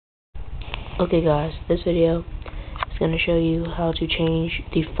Okay guys, this video is going to show you how to change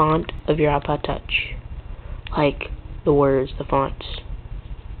the font of your iPod Touch. Like the words, the fonts.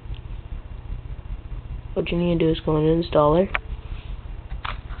 What you need to do is go into Installer.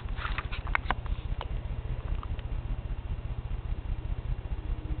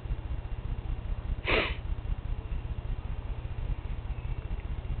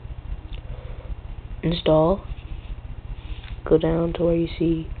 Install. Go down to where you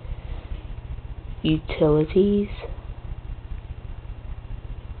see Utilities.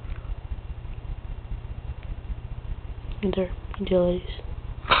 Enter Utilities.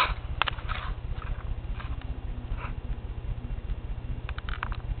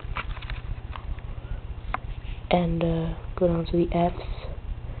 And go down to the F's,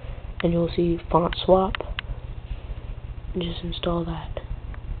 and you'll see Font Swap. Just install that.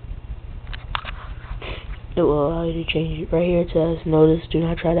 It will allow you to change it. Right here it says, notice, do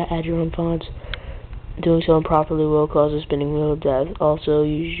not try to add your own fonts. Doing so improperly will cause a spinning wheel of death. Also,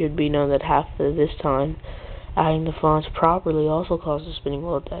 you should be known that half of this time, adding the fonts properly also causes a spinning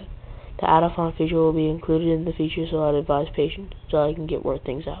wheel of death. The add a font feature will be included in the feature, so I'd advise patience so I can get word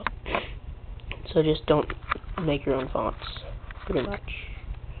things out. So just don't make your own fonts, pretty much.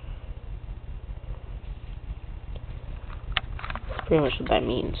 That's pretty much what that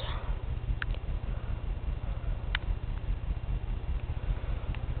means.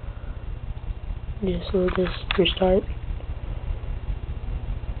 Just let this restart.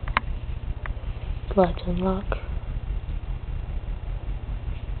 Let's unlock.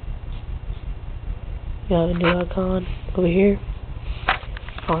 You have a new icon over here.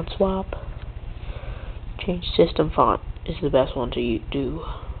 Font swap. Change system font is the best one to do.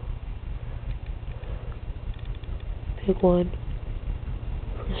 Pick one.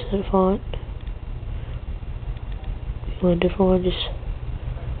 Set font. If you want a different one, just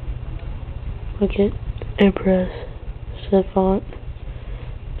click it and press set font,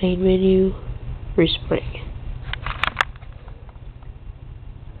 main menu, respring.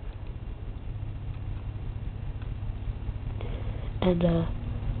 And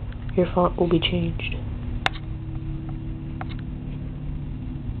your font will be changed.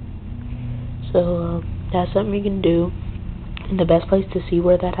 So that's something you can do. And the best place to see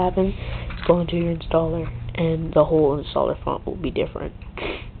where that happens is go into your installer, and the whole installer font will be different.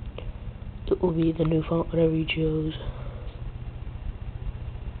 It will be the new font, whatever you chose.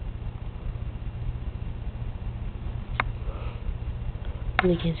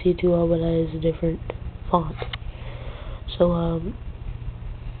 You can't see too well, but that is a different font. So,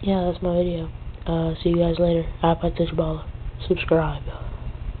 yeah, that's my video. See you guys later. iPod Touch Baller. Subscribe.